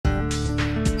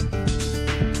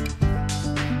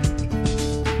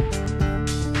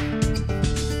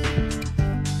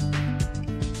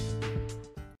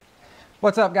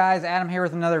What's up guys, Adam here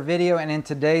with another video, and in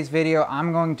today's video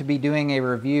I'm going to be doing a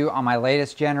review on my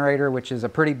latest generator, which is a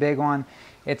pretty big one.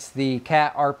 It's the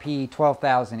Cat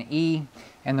RP12000E,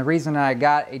 and the reason I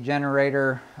got a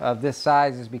generator of this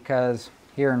size is because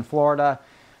here in Florida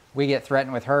we get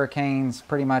threatened with hurricanes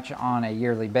pretty much on a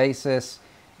yearly basis,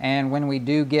 and when we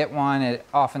do get one it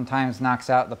oftentimes knocks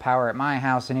out the power at my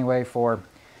house anyway for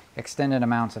extended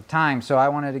amounts of time. So I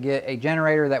wanted to get a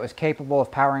generator that was capable of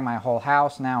powering my whole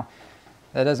house. Now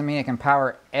that doesn't mean it can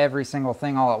power every single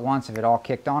thing all at once if it all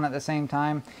kicked on at the same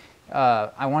time.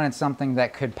 I wanted something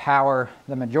that could power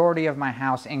the majority of my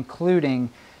house, including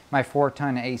my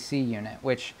 4-ton AC unit,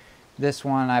 which this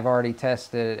one I've already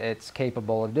tested, it's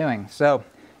capable of doing. So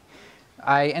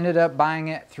I ended up buying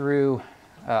it through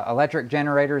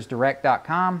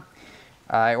electricgeneratorsdirect.com.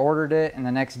 I ordered it, and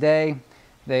the next day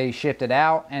they shipped it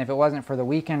out, and if it wasn't for the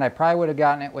weekend I probably would have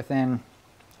gotten it within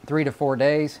 3 to 4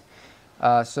 days.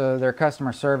 So their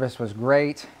customer service was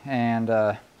great, and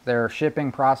their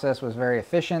shipping process was very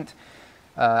efficient.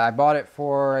 I bought it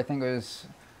for, I think it was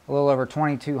a little over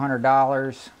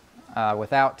 $2,200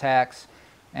 without tax,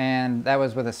 and that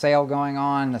was with a sale going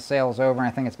on. The sale's over, and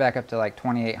I think it's back up to like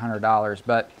 $2,800,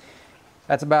 but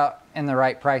that's about in the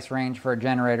right price range for a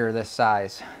generator this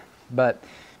size. But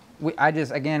I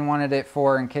just, again, wanted it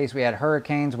for in case we had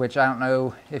hurricanes, which I don't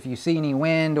know if you see any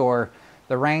wind or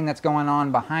the rain that's going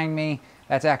on behind me.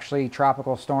 That's actually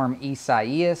Tropical Storm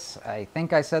Isaias. I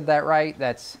think I said that right.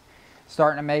 That's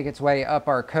starting to make its way up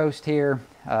our coast here.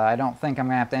 I don't think I'm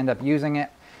gonna have to end up using it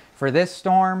for this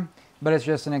storm, but it's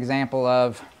just an example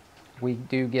of we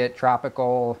do get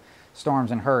tropical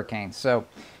storms and hurricanes. So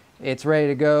it's ready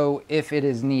to go if it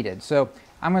is needed. So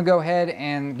I'm gonna go ahead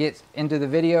and get into the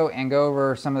video and go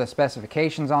over some of the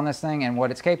specifications on this thing and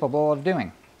what it's capable of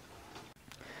doing.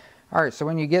 Alright, so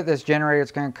when you get this generator,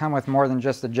 it's going to come with more than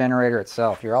just the generator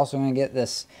itself. You're also going to get a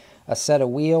set of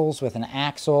wheels with an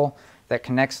axle that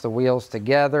connects the wheels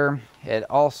together. It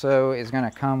also is going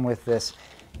to come with this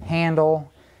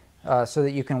handle so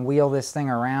that you can wheel this thing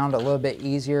around a little bit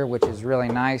easier, which is really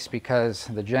nice because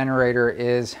the generator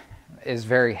is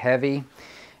very heavy.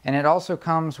 And it also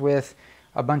comes with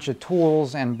a bunch of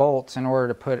tools and bolts in order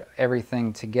to put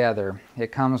everything together.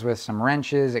 It comes with some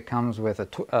wrenches, it comes with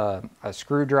a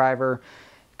screwdriver,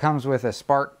 it comes with a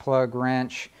spark plug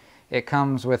wrench, it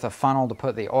comes with a funnel to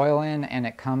put the oil in, and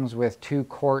it comes with 2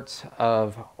 quarts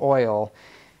of oil.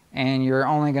 And you're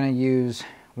only going to use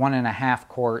 1.5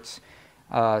 quarts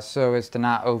so as to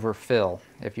not overfill.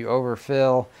 If you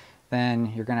overfill,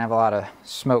 then you're going to have a lot of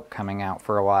smoke coming out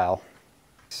for a while.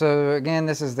 So again,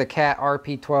 this is the Cat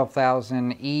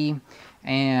RP12000E,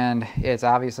 and it's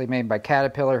obviously made by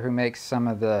Caterpillar, who makes some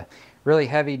of the really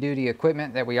heavy-duty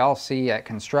equipment that we all see at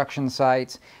construction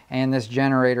sites, and this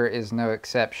generator is no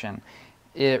exception.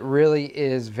 It really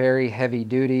is very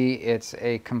heavy-duty. It's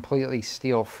a completely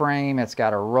steel frame. It's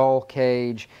got a roll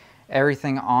cage.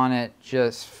 Everything on it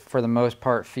just, for the most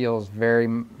part, feels very,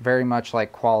 very much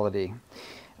like quality.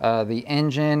 The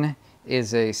engine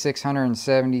is a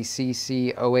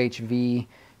 670cc OHV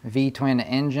V-twin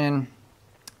engine,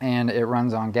 and it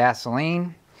runs on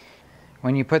gasoline.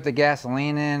 When you put the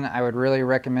gasoline in, I would really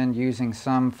recommend using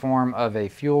some form of a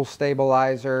fuel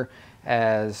stabilizer,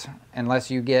 as unless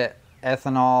you get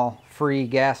ethanol-free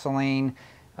gasoline,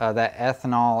 that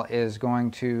ethanol is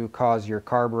going to cause your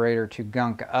carburetor to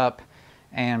gunk up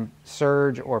and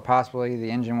surge, or possibly the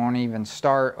engine won't even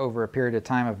start over a period of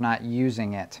time of not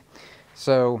using it.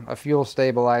 So a fuel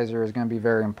stabilizer is going to be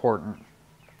very important.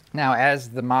 Now, as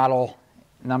the model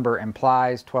number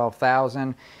implies,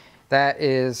 12,000, that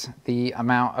is the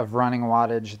amount of running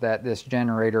wattage that this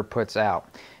generator puts out.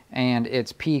 And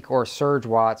its peak or surge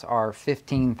watts are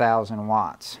 15,000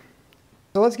 watts.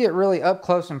 So let's get really up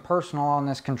close and personal on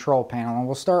this control panel. And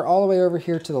we'll start all the way over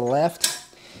here to the left.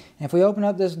 And if we open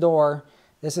up this door,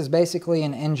 this is basically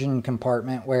an engine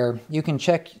compartment where you can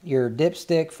check your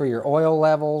dipstick for your oil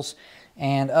levels.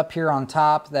 And up here on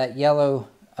top, that yellow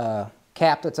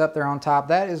cap that's up there on top,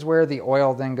 that is where the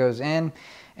oil then goes in.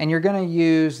 And you're going to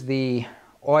use the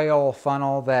oil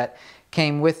funnel that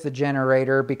came with the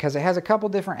generator because it has a couple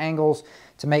different angles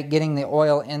to make getting the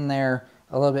oil in there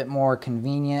a little bit more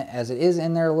convenient, as it is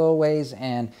in there a little ways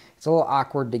and it's a little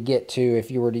awkward to get to if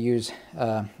you were to use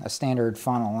a standard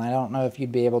funnel. And I don't know if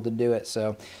you'd be able to do it,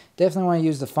 so definitely want to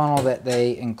use the funnel that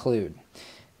they include.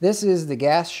 This is the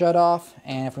gas shutoff,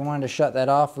 and if we wanted to shut that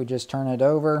off, we just turn it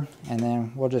over, and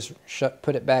then we'll just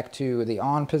put it back to the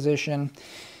on position.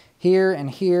 Here and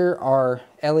here are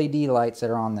LED lights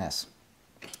that are on this.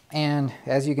 And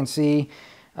as you can see,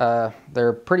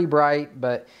 they're pretty bright,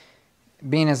 but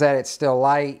being as that it's still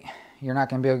light, you're not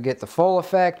going to be able to get the full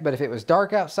effect, but if it was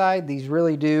dark outside, these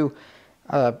really do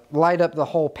light up the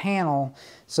whole panel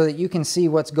so that you can see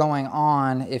what's going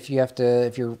on if you're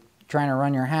trying to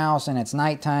run your house and it's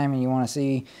nighttime and you want to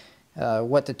see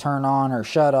what to turn on or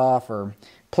shut off or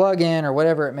plug in or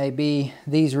whatever it may be.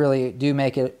 These really do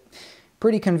make it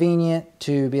pretty convenient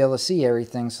to be able to see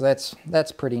everything, so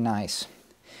that's pretty nice.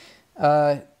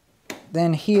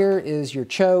 Then here is your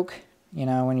choke. You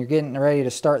know, when you're getting ready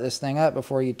to start this thing up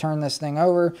before you turn this thing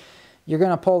over, you're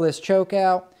going to pull this choke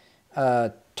out,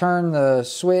 turn the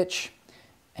switch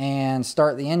and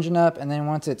start the engine up, and then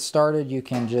once it's started you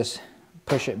can just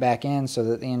push it back in so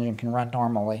that the engine can run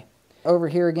normally. Over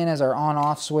here again is our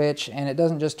on-off switch, and it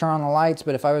doesn't just turn on the lights,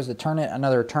 but if I was to turn it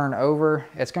another turn over,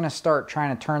 it's going to start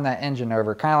trying to turn that engine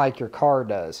over, kind of like your car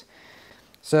does.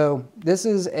 So this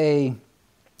is a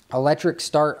electric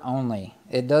start only.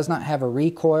 It does not have a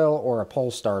recoil or a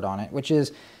pull start on it, which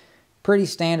is pretty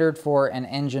standard for an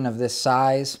engine of this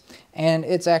size, and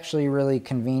it's actually really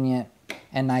convenient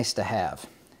and nice to have.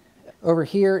 Over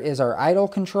here is our idle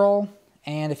control,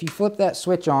 and if you flip that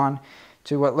switch on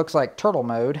to what looks like turtle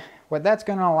mode, what that's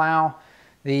going to allow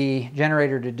the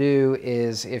generator to do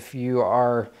is, if you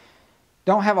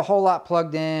don't have a whole lot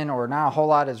plugged in or not a whole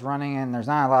lot is running and there's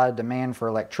not a lot of demand for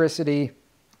electricity,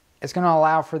 it's going to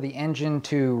allow for the engine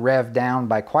to rev down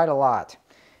by quite a lot.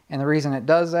 And the reason it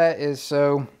does that is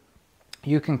so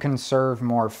you can conserve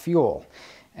more fuel,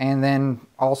 and then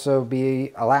also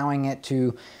be allowing it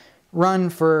to run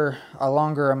for a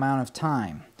longer amount of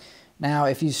time. Now,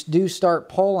 if you do start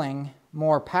pulling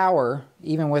more power,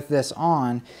 even with this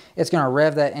on, it's going to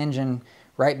rev that engine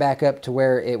right back up to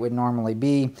where it would normally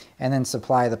be, and then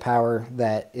supply the power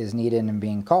that is needed and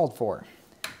being called for.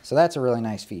 So that's a really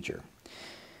nice feature.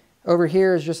 Over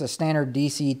here is just a standard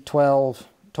DC 12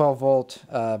 volt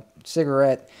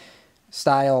cigarette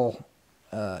style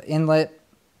inlet,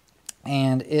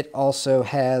 and it also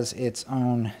has its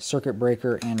own circuit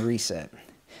breaker and reset.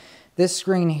 This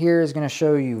screen here is going to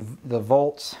show you the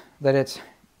volts that it's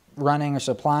running or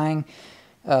supplying,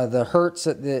 the hertz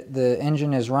that the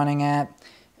engine is running at,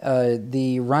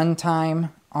 the run time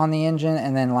on the engine,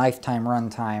 and then lifetime run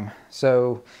time.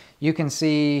 So you can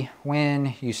see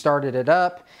when you started it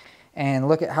up and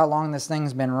look at how long this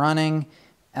thing's been running,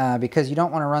 because you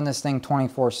don't want to run this thing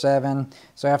 24/7.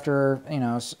 So after, you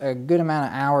know, a good amount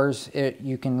of hours,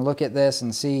 you can look at this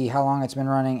and see how long it's been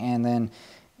running, and then,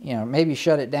 you know, maybe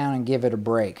shut it down and give it a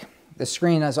break. The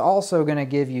screen is also going to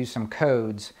give you some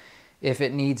codes if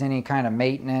it needs any kind of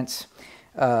maintenance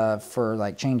for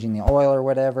like changing the oil or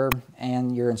whatever,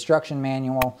 and your instruction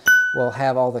manual will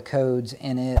have all the codes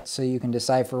in it so you can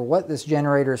decipher what this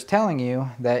generator is telling you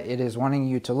that it is wanting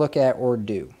you to look at or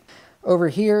do. Over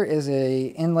here is a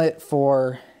inlet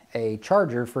for a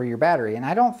charger for your battery, and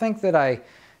I don't think that I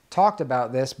talked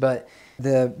about this, but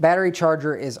the battery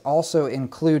charger is also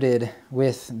included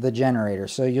with the generator.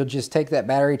 So you'll just take that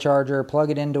battery charger, plug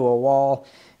it into a wall,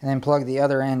 and then plug the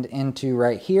other end into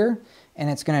right here, and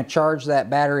it's going to charge that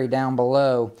battery down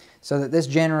below so that this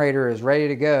generator is ready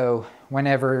to go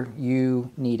whenever you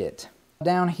need it.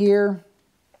 Down here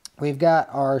we've got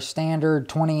our standard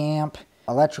 20 amp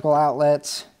electrical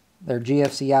outlets. They're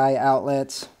GFCI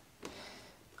outlets,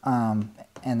 and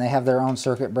they have their own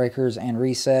circuit breakers and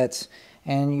resets,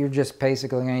 and you're just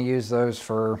basically going to use those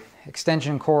for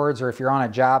extension cords, or if you're on a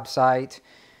job site,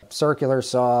 circular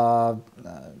saw,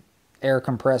 air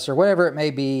compressor, whatever it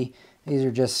may be. These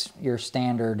are just your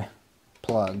standard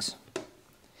plugs.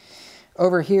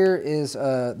 Over here is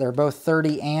they're both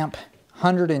 30 amp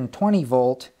 120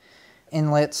 volt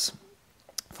inlets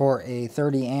for a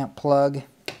 30 amp plug,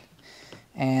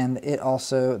 and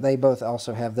they both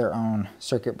also have their own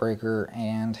circuit breaker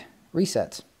and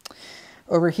resets.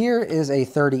 Over here is a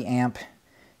 30 amp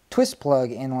twist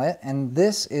plug inlet, and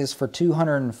this is for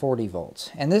 240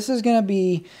 volts. And this is going to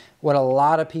be what a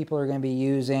lot of people are going to be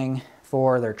using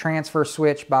for their transfer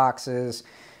switch boxes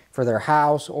for their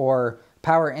house, or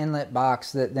power inlet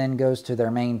box that then goes to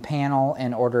their main panel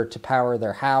in order to power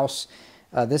their house.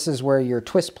 This is where your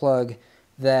twist plug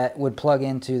that would plug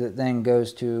into that then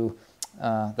goes to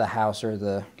the house or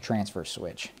the transfer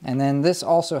switch. And then this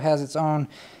also has its own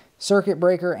circuit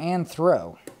breaker and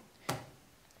throw.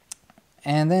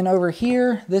 And then over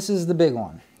here, this is the big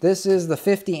one. This is the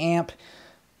 50 amp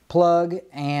plug,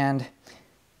 and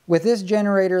with this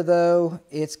generator though,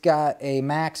 it's got a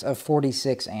max of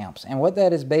 46 amps. And what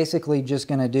that is basically just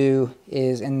going to do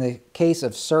is, in the case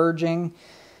of surging,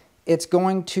 it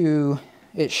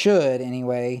should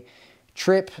anyway,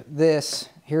 trip this.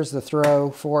 Here's the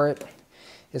throw for it.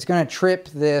 It's going to trip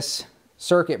this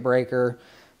circuit breaker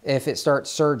if it starts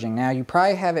surging. Now you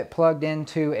probably have it plugged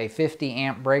into a 50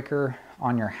 amp breaker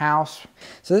on your house.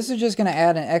 So this is just going to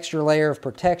add an extra layer of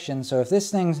protection. So if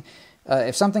this thing,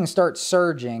 if something starts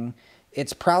surging,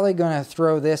 it's probably going to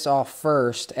throw this off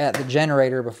first at the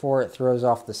generator before it throws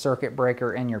off the circuit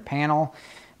breaker in your panel.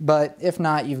 But if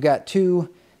not, you've got two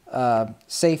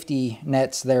safety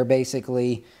nets there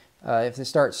basically, if it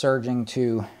starts surging,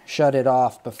 to shut it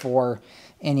off before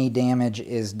any damage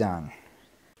is done.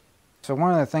 So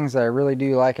one of the things that I really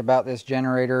do like about this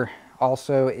generator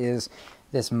also is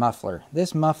this muffler.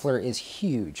 This muffler is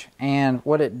huge, and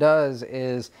what it does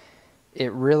is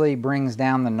it really brings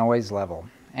down the noise level.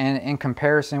 And in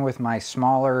comparison with my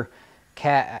smaller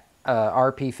Cat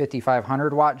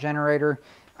RP12000 watt generator,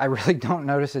 I really don't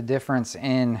notice a difference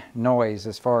in noise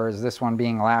as far as this one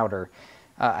being louder.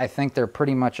 I think they're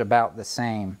pretty much about the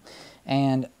same.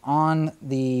 And on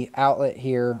the outlet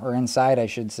here, or inside I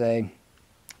should say,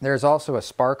 there's also a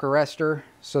spark arrestor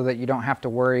so that you don't have to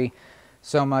worry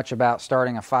so much about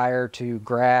starting a fire to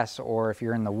grass, or if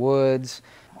you're in the woods,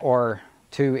 or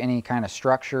to any kind of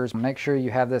structures. Make sure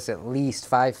you have this at least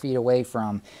 5 feet away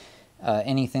from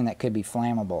anything that could be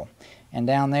flammable. And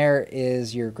down there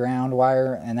is your ground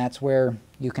wire, and that's where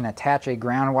you can attach a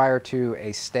ground wire to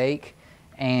a stake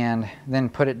and then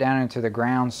put it down into the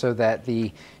ground so that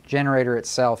the generator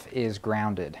itself is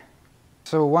grounded.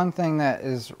 So one thing that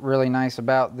is really nice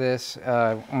about this,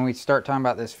 when we start talking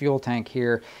about this fuel tank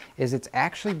here, is it's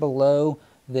actually below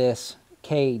this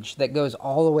cage that goes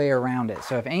all the way around it.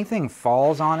 So if anything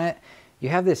falls on it, you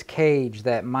have this cage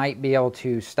that might be able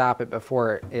to stop it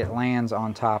before it lands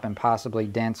on top and possibly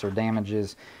dents or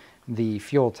damages the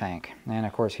fuel tank. And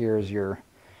of course, here's your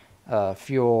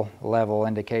fuel level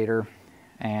indicator,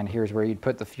 and here's where you'd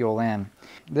put the fuel in.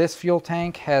 This fuel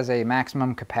tank has a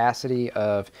maximum capacity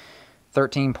of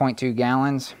 13.2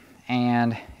 gallons,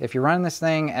 and if you're running this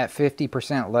thing at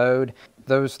 50% load,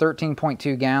 those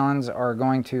 13.2 gallons are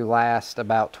going to last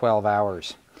about 12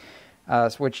 hours,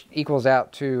 which equals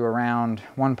out to around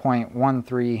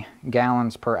 1.13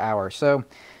 gallons per hour. So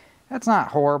that's not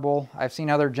horrible. I've seen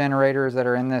other generators that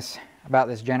are in this, about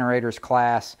this generator's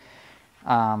class,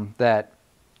 that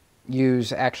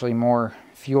use actually more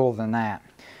fuel than that.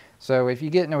 So if you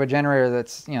get into a generator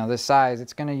that's, you know, this size,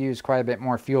 it's going to use quite a bit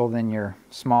more fuel than your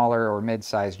smaller or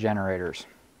mid-sized generators.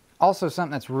 Also,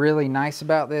 something that's really nice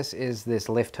about this is this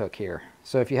lift hook here.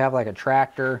 So if you have like a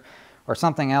tractor or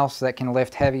something else that can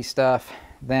lift heavy stuff,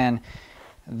 then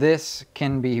this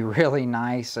can be really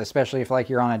nice, especially if like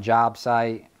you're on a job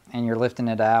site and you're lifting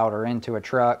it out or into a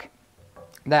truck.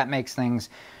 That makes things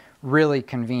really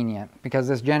convenient because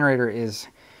this generator is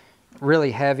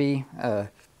really heavy.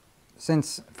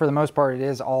 Since for the most part it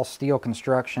is all steel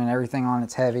construction, everything on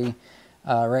it's heavy.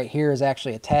 Right here is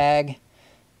actually a tag,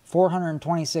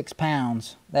 426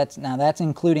 pounds. That's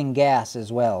including gas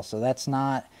as well, so that's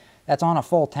on a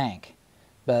full tank.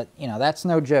 But you know, that's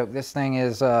no joke. This thing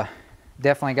is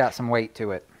definitely got some weight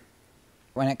to it.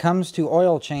 When it comes to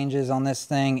oil changes on this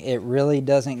thing, it really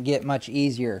doesn't get much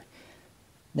easier.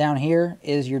 Down here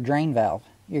is your drain valve.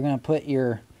 You're going to put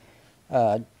your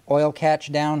oil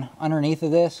catch down underneath of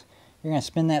this. You're going to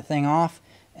spin that thing off,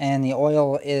 and the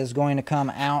oil is going to come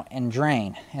out and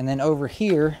drain. And then over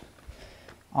here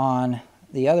on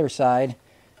the other side,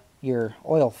 your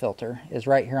oil filter is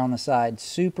right here on the side.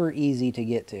 Super easy to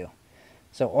get to.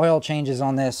 So oil changes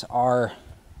on this are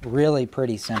really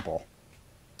pretty simple.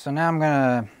 So now I'm going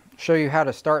to show you how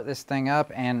to start this thing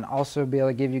up, and also be able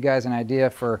to give you guys an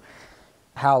idea for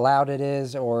how loud it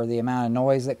is or the amount of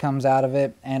noise that comes out of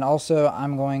it. And also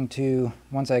I'm going to,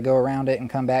 once I go around it and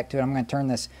come back to it, I'm going to turn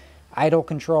this idle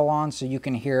control on so you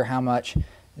can hear how much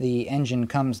the engine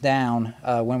comes down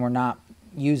when we're not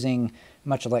using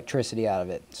much electricity out of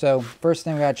it. So first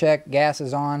thing we got to check, gas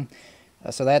is on,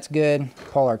 so that's good.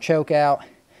 Pull our choke out,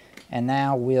 and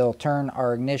now we'll turn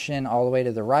our ignition all the way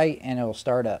to the right and it will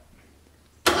start up.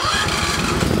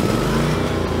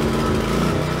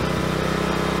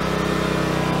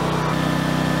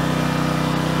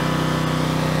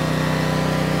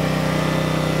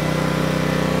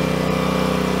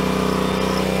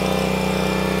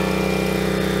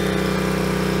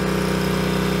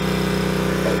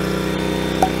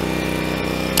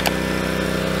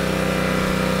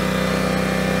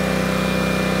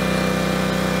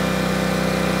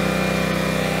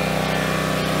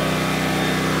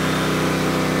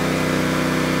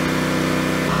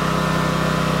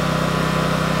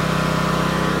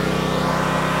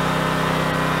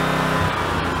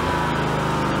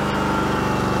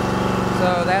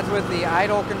 So that's with the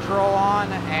idle control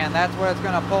on, and that's what it's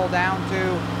going to pull down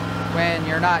to when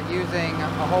you're not using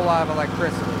a whole lot of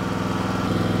electricity.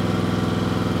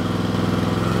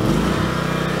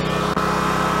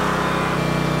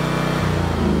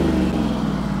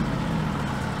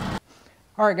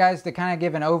 All right guys, to kind of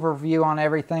give an overview on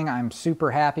everything, I'm super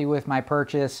happy with my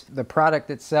purchase. The product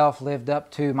itself lived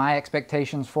up to my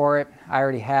expectations for it. I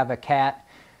already have a Cat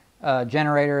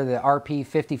generator, the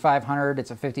RP12000.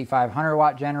 It's a 5500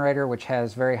 watt generator, which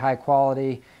has very high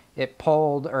quality. It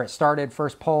started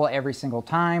first pull every single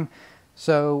time.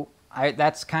 So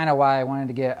that's kind of why I wanted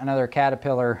to get another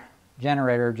Caterpillar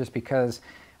generator, just because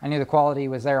I knew the quality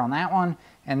was there on that one,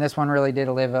 and this one really did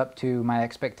live up to my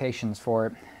expectations for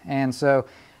it. And so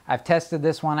I've tested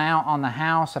this one out on the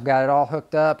house. I've got it all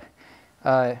hooked up,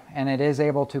 and it is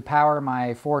able to power my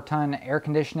 4-ton air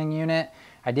conditioning unit.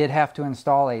 I did have to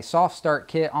install a soft start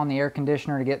kit on the air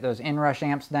conditioner to get those inrush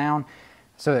amps down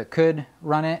so it could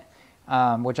run it,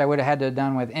 which I would have had to have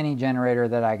done with any generator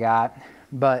that I got.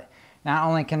 But not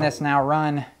only can this now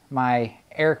run my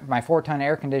 4-ton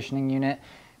air conditioning unit,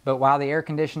 but while the air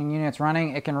conditioning unit's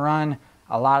running, it can run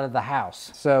a lot of the house.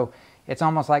 So it's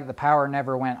almost like the power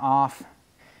never went off.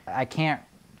 I can't,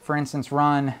 for instance,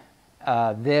 run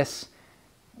this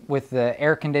with the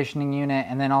air conditioning unit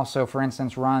and then also, for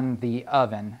instance, run the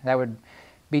oven. That would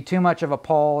be too much of a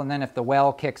pull, and then if the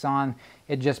well kicks on,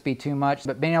 it'd just be too much.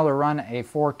 But being able to run a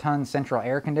 4-ton central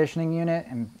air conditioning unit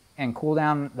and cool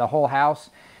down the whole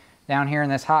house down here in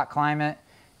this hot climate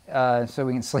so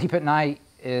we can sleep at night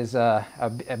is a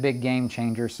big game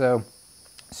changer. So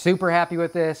super happy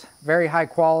with this, very high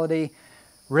quality,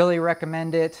 really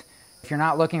recommend it. If you're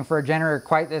not looking for a generator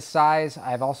quite this size,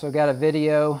 I've also got a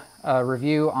video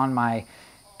review on my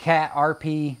Cat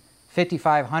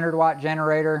RP12000 watt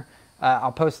generator.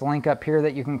 I'll post the link up here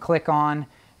that you can click on,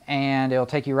 and it'll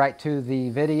take you right to the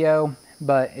video.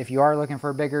 But if you are looking for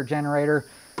a bigger generator,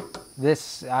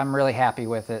 I'm really happy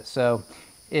with it. So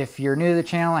if you're new to the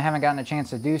channel and haven't gotten a chance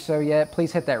to do so yet,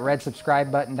 please hit that red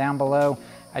subscribe button down below.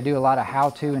 I do a lot of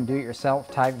how-to and do-it-yourself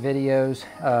type videos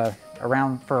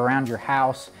around your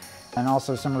house, and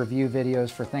also some review videos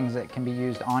for things that can be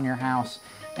used on your house.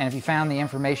 And if you found the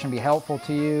information to be helpful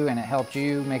to you and it helped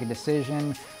you make a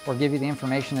decision or give you the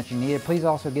information that you needed, please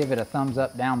also give it a thumbs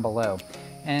up down below.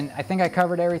 And I think I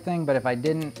covered everything, but if I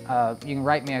didn't, you can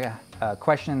write me a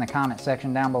question in the comment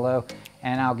section down below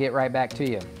and I'll get right back to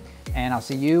you. And I'll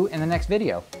see you in the next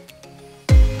video.